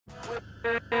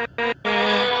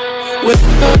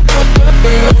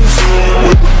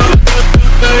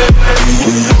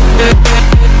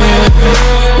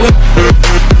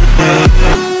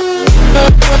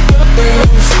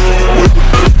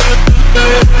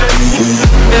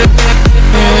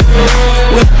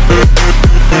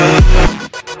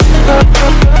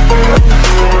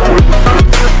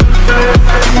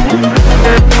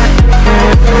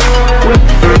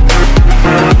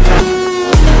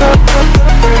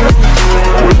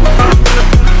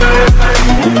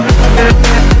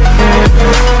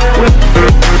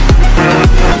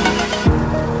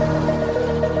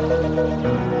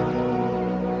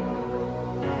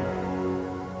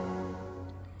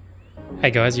Hey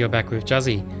guys, you're back with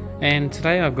Juzzy, and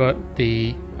today I've got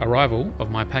the arrival of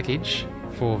my package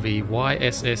for the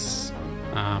YSS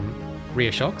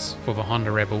rear shocks for the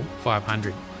Honda Rebel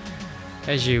 500.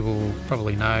 As you will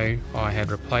probably know, I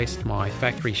had replaced my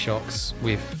factory shocks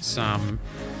with some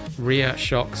rear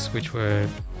shocks which were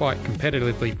quite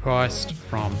competitively priced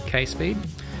from K-Speed.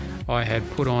 I had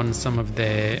put on some of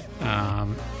their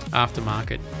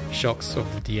aftermarket shocks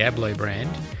of the Diablo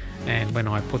brand, and when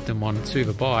I put them onto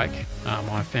the bike,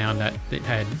 I found that it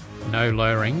had no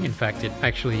lowering. In fact, it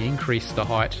actually increased the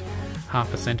height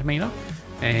half a centimetre,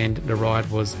 and the ride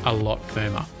was a lot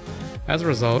firmer. As a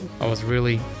result, I was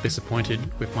really disappointed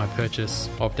with my purchase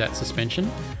of that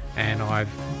suspension, and I've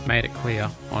made it clear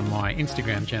on my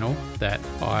Instagram channel that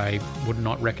I would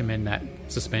not recommend that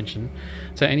suspension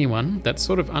to anyone that's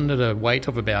sort of under the weight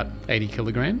of about 80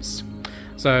 kilograms.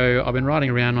 So I've been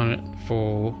riding around on it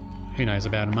for who knows,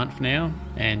 about a month now,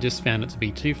 and just found it to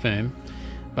be too firm.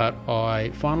 But I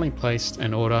finally placed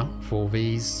an order for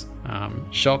these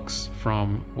shocks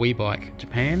from Webike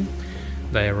Japan.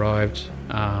 They arrived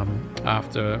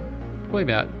after probably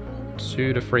about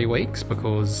 2 to 3 weeks,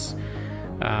 because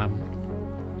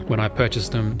when I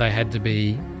purchased them they had to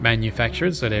be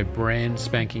manufactured, so they're brand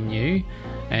spanking new,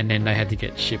 and then they had to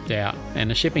get shipped out,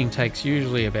 and the shipping takes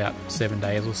usually about 7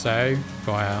 days or so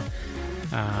via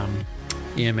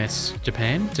YSS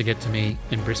Japan to get to me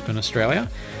in Brisbane, Australia.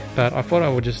 But I thought I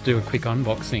would just do a quick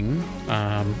unboxing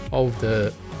of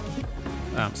the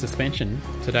suspension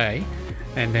today,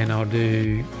 and then I'll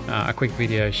do a quick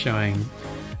video showing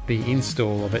the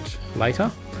install of it later,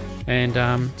 and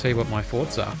tell you what my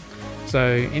thoughts are.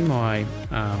 So in my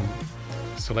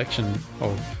selection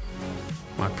of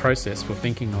my process for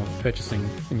thinking of purchasing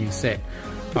a new set,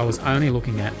 I was only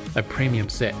looking at a premium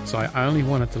set. So I only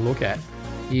wanted to look at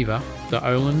either the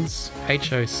Öhlins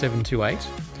HO728,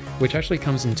 which actually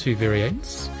comes in 2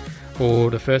 variants, or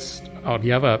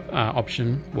the other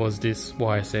option was this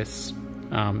YSS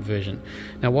version.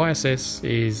 Now YSS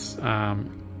is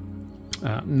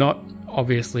not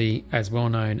obviously as well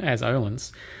known as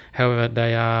Öhlins, however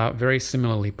they are very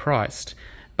similarly priced,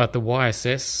 but the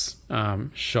YSS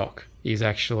shock is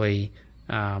actually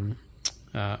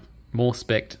more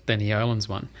spec'd than the Öhlins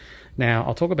one. Now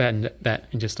I'll talk about that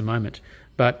in just a moment,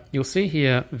 but you'll see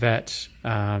here that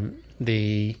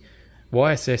the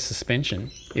YSS suspension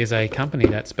is a company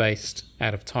that's based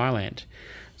out of Thailand.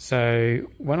 So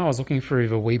when I was looking through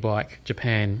the Webike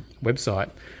Japan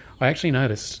website, I actually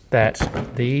noticed that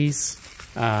these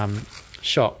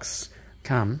shocks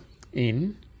come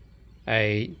in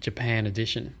a Japan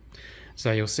edition.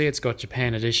 So you'll see it's got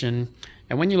Japan edition,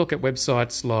 and when you look at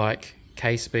websites like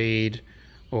K-Speed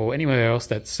or anywhere else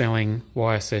that's selling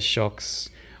YSS shocks,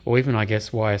 or even I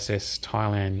guess YSS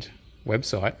Thailand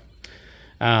website,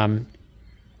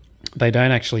 they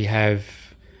don't actually have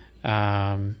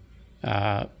a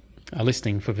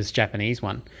listing for this Japanese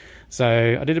one.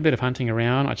 So I did a bit of hunting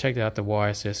around. I checked out the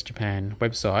YSS Japan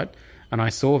website, and I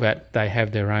saw that they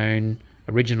have their own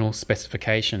original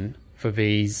specification for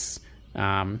these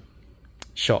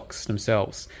shocks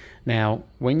themselves. Now,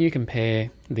 when you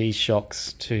compare these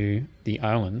shocks to the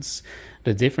Öhlins,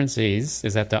 the difference is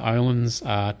that the Öhlins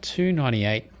are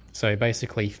 298, so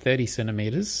basically 30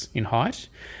 centimeters in height,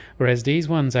 whereas these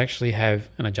ones actually have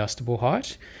an adjustable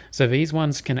height. So these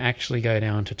ones can actually go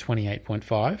down to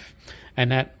 28.5,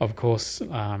 and that, of course,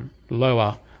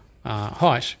 lower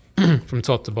height from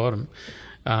top to bottom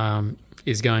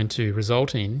is going to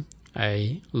result in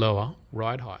a lower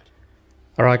ride height.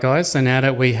 Alright guys, so now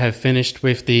that we have finished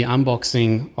with the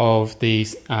unboxing of the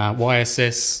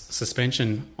YSS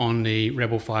suspension on the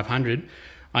Rebel 500,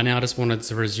 I now just wanted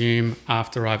to resume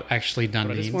after I've actually done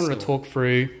the install. I just wanted to talk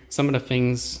through some of the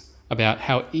things about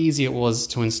how easy it was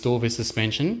to install this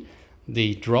suspension,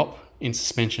 the drop in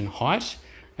suspension height,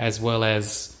 as well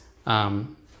as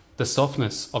the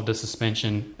softness of the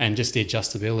suspension and just the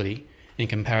adjustability in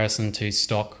comparison to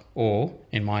stock, or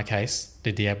in my case,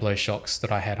 the Diablo shocks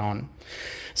that I had on.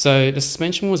 So the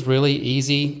suspension was really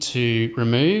easy to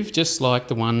remove, just like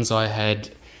the ones I had,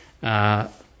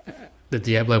 the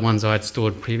Diablo ones I had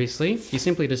stored previously. You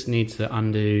simply just need to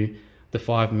undo the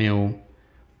 5mm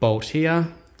bolt here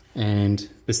and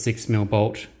the 6mm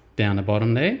bolt down the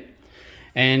bottom there.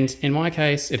 And in my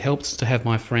case, it helps to have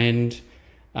my friend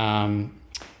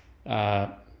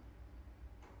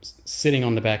sitting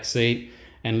on the back seat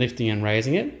and lifting and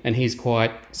raising it, and he's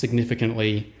quite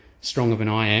significantly stronger than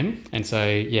I am, and so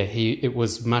yeah, it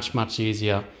was much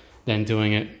easier than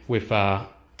doing it with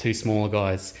two smaller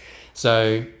guys.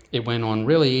 So it went on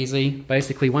really easy.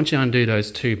 Basically, once you undo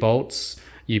those 2 bolts,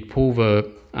 you pull the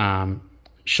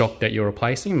shock that you're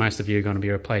replacing. Most of you are going to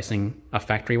be replacing a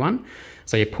factory one.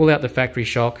 So you pull out the factory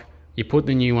shock, you put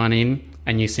the new one in,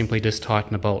 and you simply just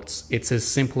tighten the bolts. It's as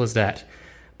simple as that.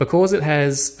 Because it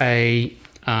has a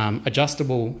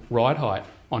adjustable ride height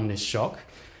on this shock,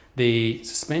 the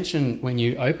suspension, when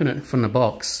you open it from the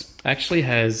box, actually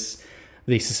has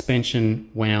the suspension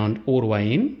wound all the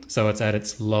way in, so it's at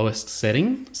its lowest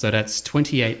setting. So that's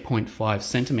 28.5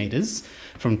 centimeters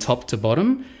from top to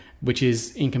bottom, which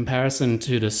is in comparison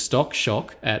to the stock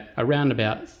shock at around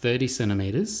about 30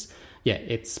 centimeters. Yeah,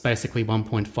 it's basically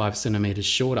 1.5 centimeters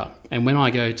shorter. And when I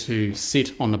go to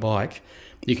sit on the bike,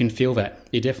 you can feel that.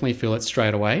 You definitely feel it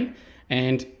straight away.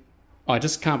 And I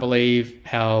just can't believe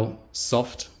how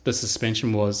soft the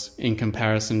suspension was in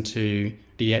comparison to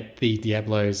the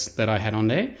Diablos that I had on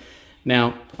there.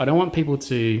 Now, I don't want people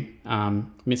to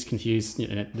misconfuse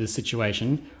the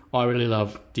situation. I really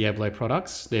love Diablo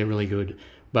products. They're really good.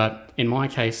 But in my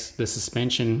case, the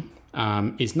suspension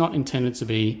is not intended to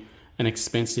be an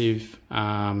expensive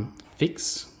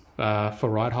fix for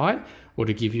ride height or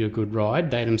to give you a good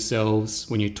ride. They themselves,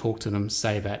 when you talk to them,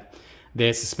 say that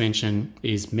their suspension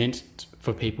is meant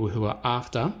for people who are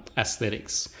after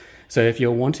aesthetics. So if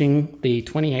you're wanting the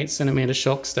 28 centimeter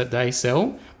shocks that they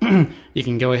sell, you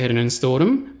can go ahead and install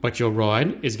them, but your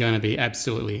ride is going to be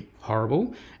absolutely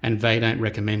horrible, and they don't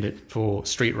recommend it for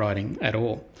street riding at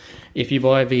all. If you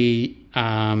buy the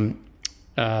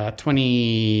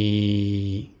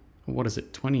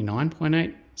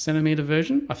 29.8 centimeter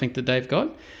version, I think that they've got,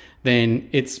 then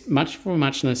it's much for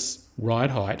muchness ride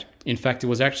height. In fact, it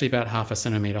was actually about 0.5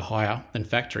 centimeter higher than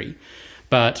factory.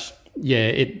 But yeah,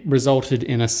 it resulted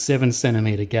in a 7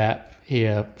 centimeter gap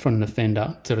here from the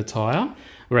fender to the tire,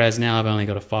 whereas now I've only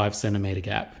got a 5 centimeter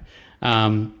gap.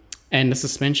 And the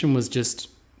suspension was just,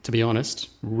 to be honest,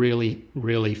 really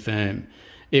firm.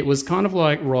 It was kind of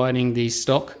like riding the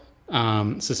stock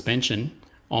suspension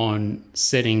on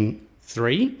setting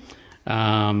 3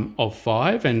 of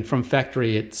 5, and from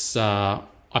factory it's I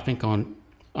think on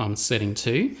setting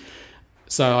 2.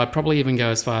 So I'd probably even go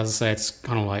as far as to say it's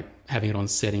kind of like having it on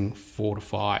setting 4 to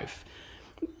 5.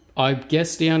 I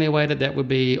guess the only way that would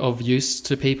be of use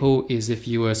to people is if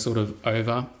you were sort of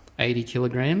over 80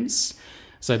 kilograms.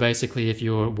 So basically, if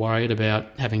you're worried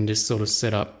about having this sort of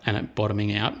set up and it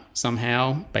bottoming out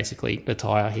somehow, basically the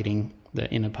tire hitting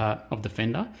the inner part of the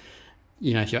fender,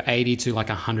 you know, if you're 80 to like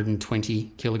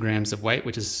 120 kilograms of weight,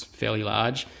 which is fairly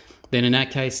large, then in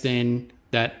that case, then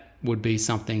that would be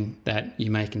something that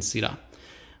you may consider.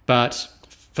 But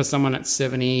for someone at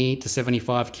 70 to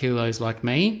 75 kilos like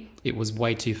me, it was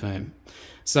way too firm.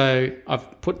 So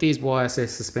I've put these YSS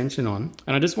suspension on,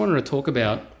 and I just wanted to talk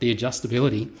about the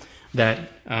adjustability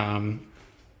that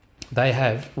they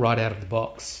have right out of the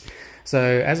box. So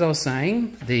as I was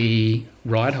saying, the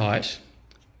ride height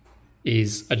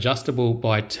is adjustable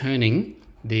by turning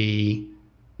the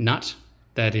nut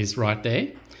that is right there,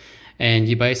 and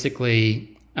you basically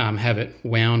have it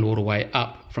wound all the way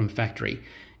up from factory.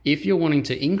 If you're wanting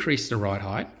to increase the ride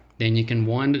height, then you can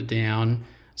wind it down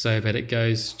so that it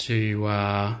goes to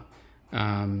I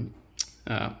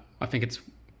think it's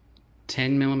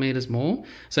 10 millimeters more.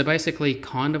 So basically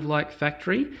kind of like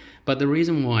factory, but the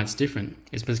reason why it's different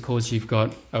is because you've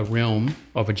got a realm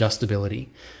of adjustability.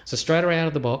 So straight away out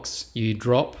of the box, you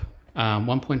drop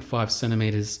 1.5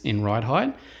 centimeters in ride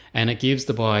height, and it gives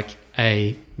the bike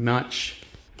a much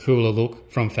cooler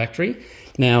look from factory.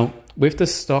 Now, with the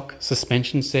stock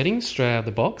suspension settings straight out of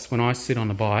the box, when I sit on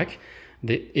the bike,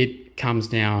 it comes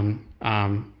down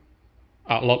a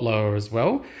lot lower as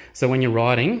well. So when you're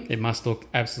riding, it must look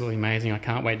absolutely amazing. I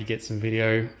can't wait to get some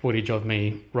video footage of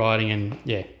me riding, and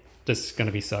yeah, just going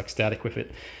to be so ecstatic with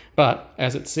it. But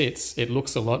as it sits, it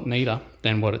looks a lot neater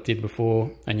than what it did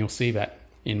before, and you'll see that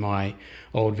in my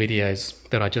old videos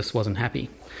that I just wasn't happy.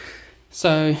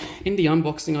 So in the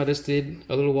unboxing I just did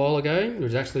a little while ago, it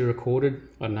was actually recorded,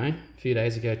 I don't know, a few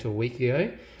days ago to a week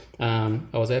ago.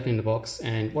 I was opening the box,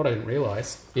 and what I didn't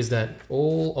realize is that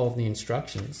all of the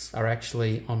instructions are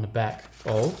actually on the back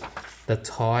of the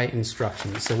tie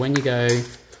instructions. So when you go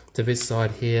to this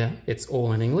side here, it's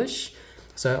all in English.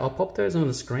 So I'll pop those on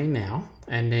the screen now,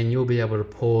 and then you'll be able to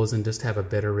pause and just have a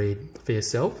better read for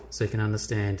yourself so you can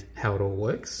understand how it all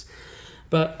works.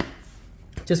 But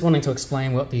just wanting to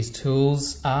explain what these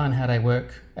tools are and how they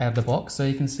work out of the box. So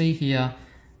you can see here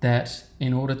that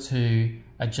in order to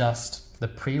adjust the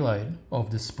preload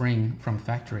of the spring from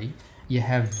factory, you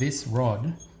have this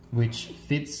rod which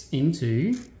fits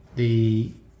into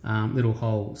the little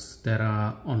holes that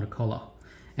are on the collar.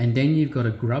 And then you've got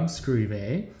a grub screw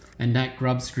there, and that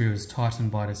grub screw is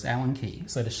tightened by this Allen key.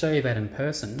 So to show you that in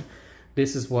person,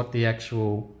 this is what the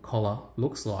actual collar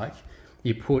looks like.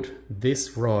 You put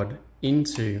this rod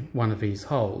into one of these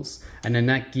holes, and then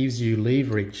that gives you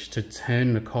leverage to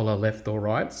turn the collar left or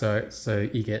right, so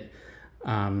you get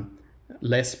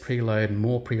less preload,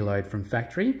 more preload from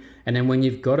factory. And then when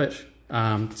you've got it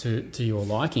to your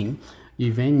liking,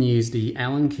 you then use the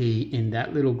Allen key in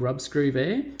that little grub screw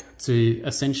there to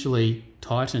essentially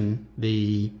tighten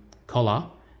the collar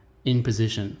in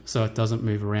position so it doesn't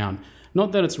move around.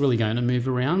 Not that it's really going to move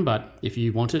around, but if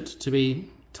you want it to be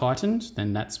tightened,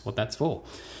 then that's what that's for.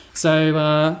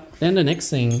 So then the next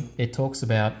thing it talks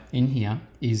about in here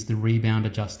is the rebound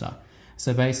adjuster.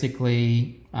 So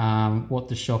basically what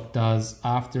the shock does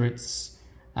after it's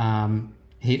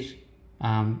hit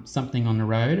something on the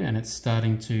road and it's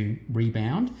starting to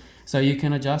rebound. So you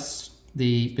can adjust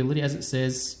the ability, as it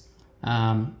says,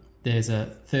 there's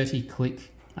a 30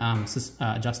 click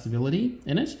adjustability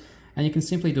in it, and you can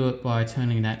simply do it by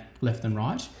turning that left and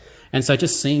right. And so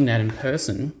just seeing that in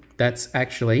person, that's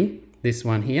actually this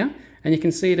one here, and you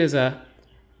can see there's a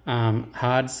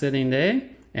hard setting there,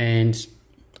 and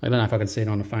I don't know if I can see it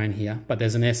on the phone here, but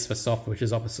there's an S for soft, which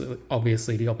is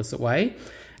obviously the opposite way.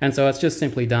 And so it's just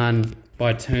simply done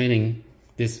by turning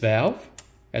this valve.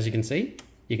 As you can see,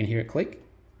 you can hear it click.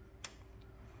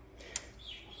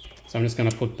 So I'm just going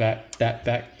to put that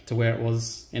back to where it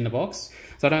was in the box.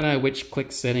 So I don't know which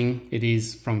click setting it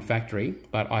is from factory,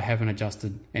 but I haven't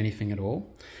adjusted anything at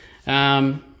all.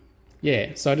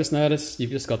 Yeah, so I just noticed you've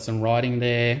just got some writing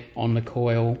there on the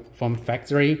coil from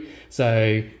factory.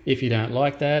 So if you don't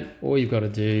like that, all you've got to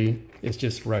do is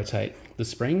just rotate the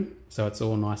spring so it's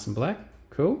all nice and black.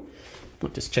 Cool. I'll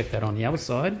just check that on the other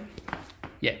side.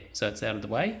 Yeah, so it's out of the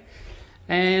way.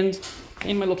 And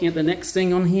we're looking at the next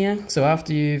thing on here. So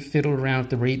after you've fiddled around with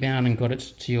the rebound and got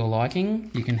it to your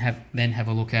liking, you can then have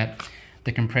a look at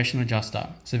the compression adjuster.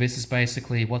 So this is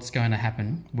basically what's going to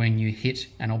happen when you hit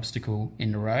an obstacle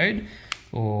in the road,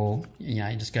 or you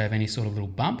just go over any sort of little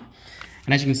bump.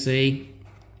 And as you can see,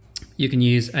 you can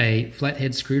use a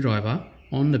flathead screwdriver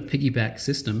on the Piggyback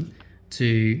system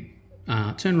to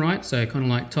turn right, so kind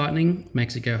of like tightening,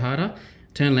 makes it go harder,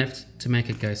 turn left to make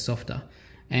it go softer.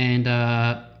 And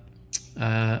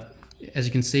as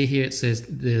you can see here, it says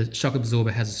the shock absorber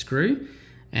has a screw,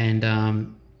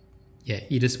 and yeah,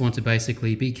 you just want to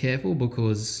basically be careful,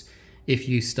 because if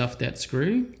you stuff that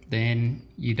screw, then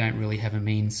you don't really have a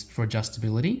means for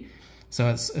adjustability. So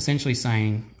it's essentially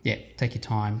saying, yeah, take your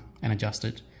time and adjust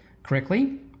it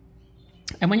correctly.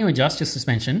 And when you adjust your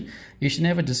suspension, you should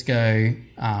never just go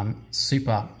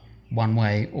super one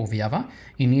way or the other.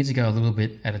 You need to go a little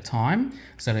bit at a time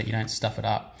so that you don't stuff it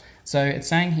up. So it's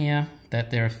saying here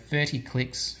that there are 30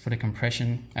 clicks for the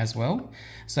compression as well.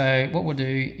 So what we'll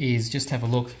do is just have a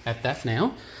look at that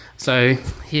now. So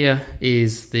here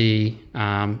is the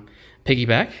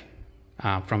Piggyback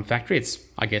from factory. It's,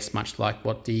 I guess, much like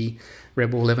what the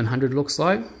Rebel 1100 looks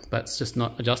like, but it's just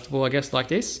not adjustable, I guess, like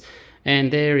this.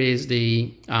 And there is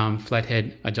the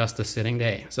flathead adjuster setting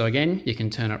there. So again, you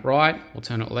can turn it right or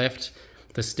turn it left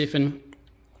to stiffen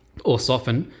or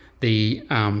soften the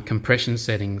compression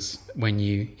settings when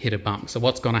you hit a bump. So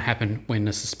what's going to happen when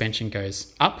the suspension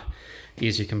goes up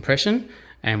is your compression,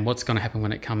 and what's going to happen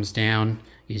when it comes down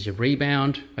is your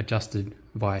rebound, adjusted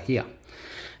via here.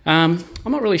 I'm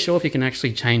not really sure if you can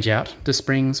actually change out the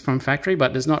springs from factory,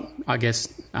 but there's not, I guess,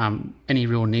 any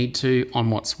real need to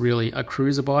on what's really a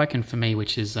cruiser bike, and for me,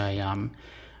 which is a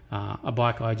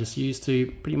bike I just use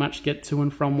to pretty much get to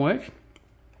and from work.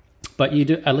 But you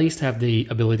do at least have the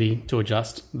ability to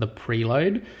adjust the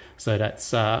preload. So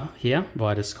that's here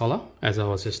via this collar, as I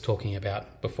was just talking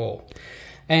about before.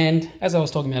 And as I was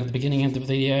talking about at the beginning of the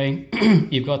video,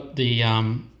 you've got the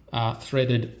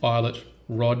threaded eyelet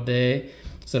rod there.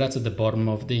 So that's at the bottom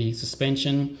of the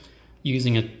suspension.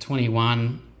 Using a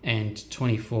 21 and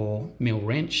 24 mil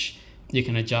wrench, you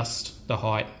can adjust the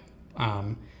height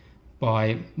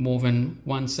by more than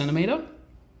 1 centimeter.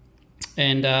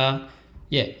 And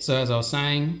Yeah, so as I was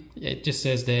saying, it just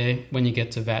says there, when you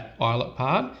get to that eyelet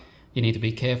part, you need to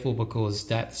be careful because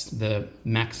that's the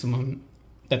maximum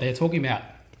that they're talking about.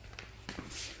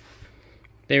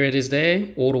 There it is there,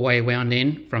 all the way wound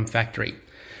in from factory.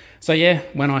 So yeah,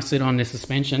 when I sit on this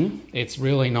suspension, it's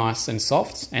really nice and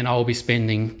soft, and I'll be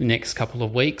spending the next couple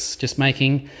of weeks just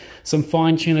making some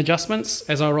fine-tune adjustments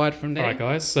as I ride from there. Alright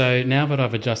guys, so now that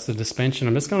I've adjusted the suspension,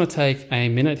 I'm just going to take a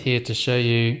minute here to show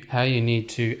you how you need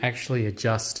to actually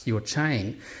adjust your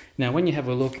chain. Now when you have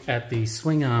a look at the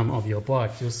swing arm of your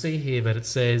bike, you'll see here that it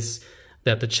says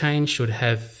that the chain should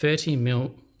have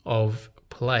 30mm of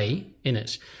play in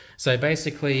it. So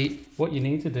basically what you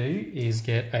need to do is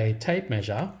get a tape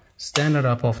measure, stand it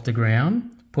up off the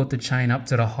ground, put the chain up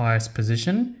to the highest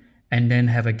position, and then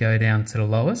have it go down to the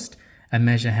lowest and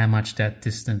measure how much that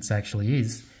distance actually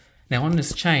is. Now on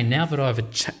this chain, now that I've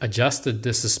adjusted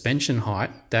the suspension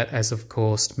height, that has of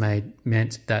course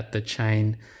meant that the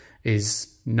chain is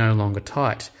no longer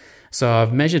tight. So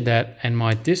I've measured that, and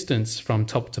my distance from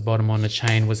top to bottom on the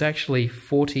chain was actually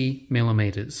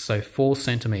 40mm, so 4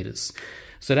 centimeters.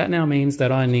 So that now means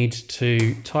that I need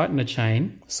to tighten the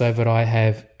chain so that I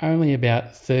have only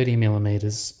about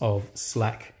 30mm of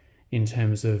slack in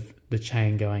terms of the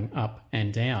chain going up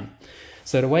and down.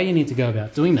 So the way you need to go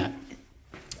about doing that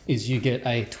is you get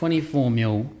a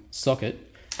 24mm socket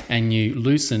and you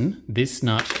loosen this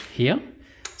nut here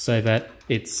so that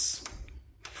it's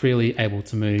freely able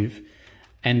to move.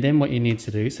 And then what you need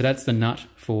to do, so that's the nut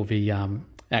for the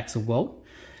axle bolt,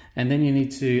 and then you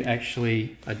need to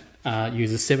actually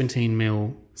use a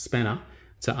 17mm spanner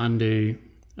to undo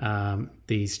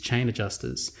these chain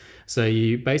adjusters. So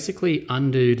you basically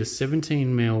undo the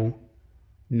 17mm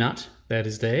nut that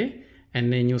is there,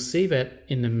 and then you'll see that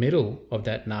in the middle of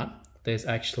that nut there's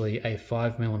actually a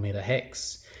 5mm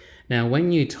hex. Now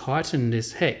when you tighten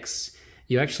this hex,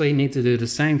 you actually need to do the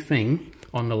same thing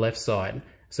on the left side.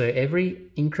 So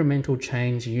every incremental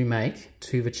change you make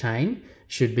to the chain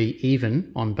should be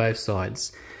even on both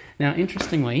sides. Now,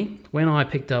 interestingly, when I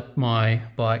picked up my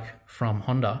bike from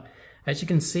Honda, as you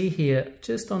can see here,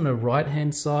 just on the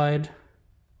right-hand side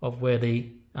of where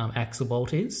the axle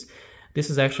bolt is, this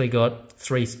has actually got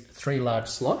three large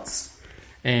slots,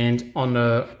 and on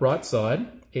the right side,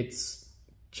 it's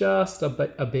just a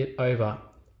bit over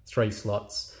 3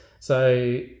 slots.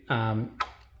 So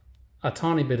a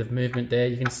tiny bit of movement there.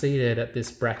 You can see there that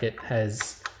this bracket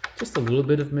has just a little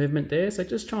bit of movement there, so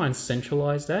just try and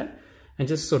centralize that and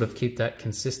just sort of keep that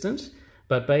consistent.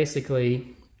 But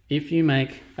basically, if you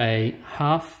make a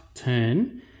half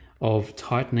turn of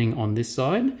tightening on this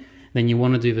side, then you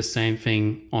want to do the same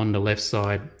thing on the left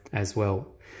side as well.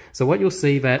 So what you'll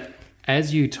see that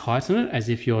as you tighten it, as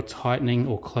if you're tightening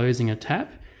or closing a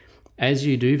tap, as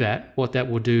you do that, what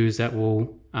that will do is that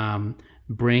will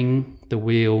bring the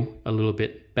wheel a little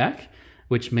bit back,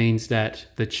 which means that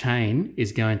the chain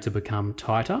is going to become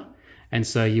tighter, and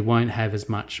so you won't have as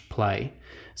much play.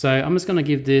 So I'm just going to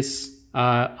give this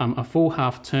a full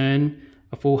half turn,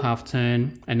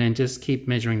 and then just keep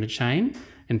measuring the chain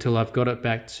until I've got it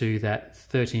back to that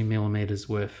 30mm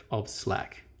worth of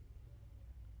slack.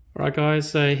 Alright guys,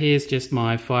 so here's just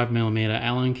my 5mm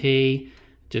Allen key,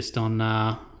 just on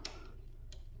my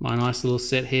nice little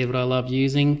set here that I love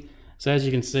using. So as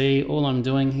you can see, all I'm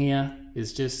doing here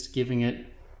is just giving it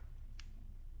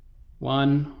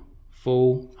one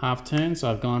full half turn. So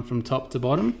I've gone from top to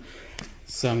bottom.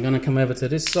 So I'm going to come over to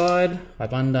this side.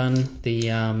 I've undone the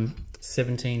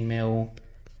 17mm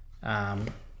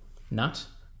nut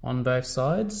on both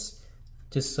sides,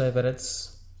 just so that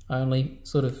it's only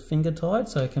sort of finger tight,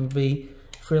 so it can be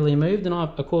freely moved. And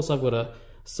of course I've got a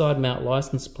side mount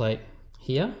license plate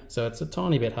here, so it's a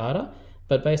tiny bit harder.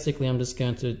 But basically I'm just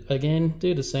going to, again,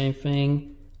 do the same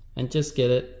thing and just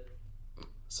get it.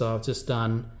 So I've just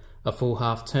done a full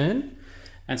half turn.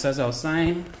 And so as I was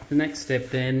saying, the next step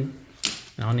then,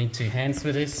 and I'll need 2 hands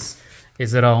for this,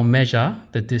 is that I'll measure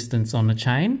the distance on the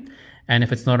chain. And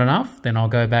if it's not enough, then I'll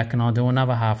go back and I'll do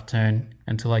another half turn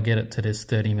until I get it to this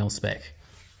 30mm spec.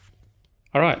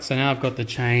 Alright, so now I've got the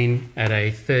chain at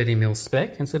a 30mm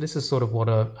spec, and so this is sort of what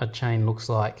a chain looks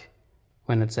like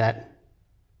when it's at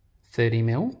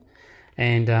 30mm.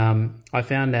 And I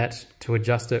found that to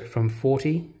adjust it from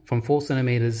 4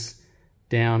 centimeters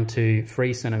down to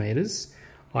 3 centimeters,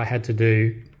 I had to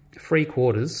do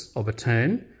 3/4 of a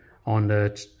turn on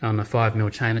the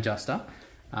 5mm chain adjuster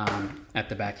at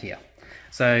the back here.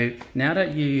 So now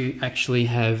that you actually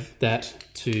have that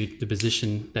to the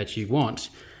position that you want,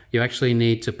 you actually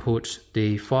need to put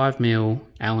the 5mm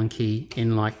Allen key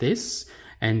in like this,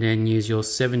 and then use your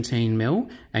 17mm,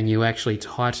 and you actually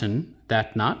tighten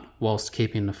that nut whilst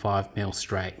keeping the 5mm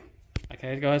straight.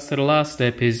 Okay guys, so the last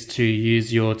step is to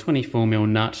use your 24mm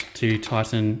nut to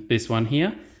tighten this one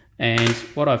here. And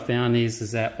what I've found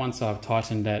is that once I've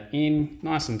tightened that in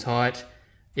nice and tight,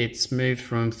 it's moved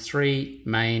from 3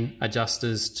 main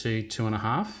adjusters to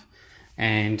 2.5.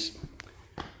 And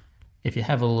if you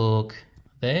have a look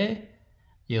there,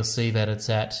 you'll see that it's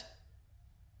at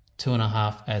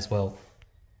 2.5 as well.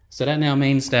 So that now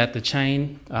means that the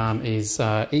chain is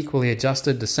equally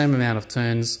adjusted, the same amount of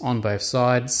turns on both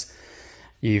sides.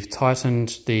 You've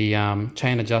tightened the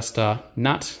chain adjuster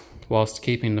nut whilst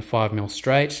keeping the 5mm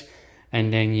straight,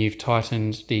 and then you've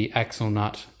tightened the axle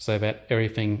nut so that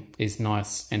everything is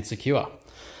nice and secure.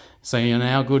 So you're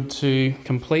now good to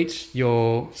complete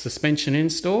your suspension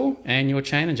install and your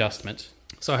chain adjustment.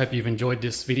 So I hope you've enjoyed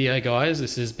this video, guys.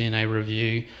 This has been a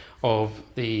review of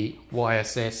the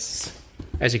YSS,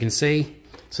 as you can see,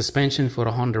 suspension for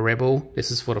the Honda Rebel.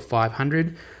 This is for the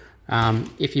 500.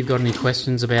 If you've got any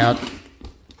questions about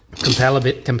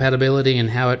compatibility and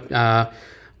how it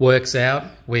works out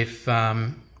with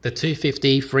the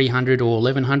 250, 300 or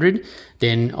 1100,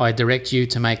 then I direct you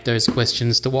to make those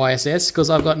questions to YSS, because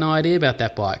I've got no idea about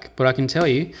that bike. But I can tell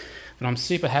you that I'm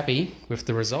super happy with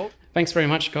the result. Thanks very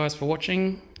much guys for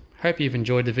watching. Hope you've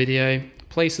enjoyed the video.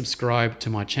 Please subscribe to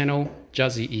my channel,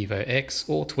 Juzzy Evo X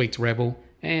or Tweaked Rebel,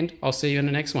 and I'll see you in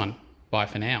the next one. Bye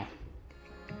for now.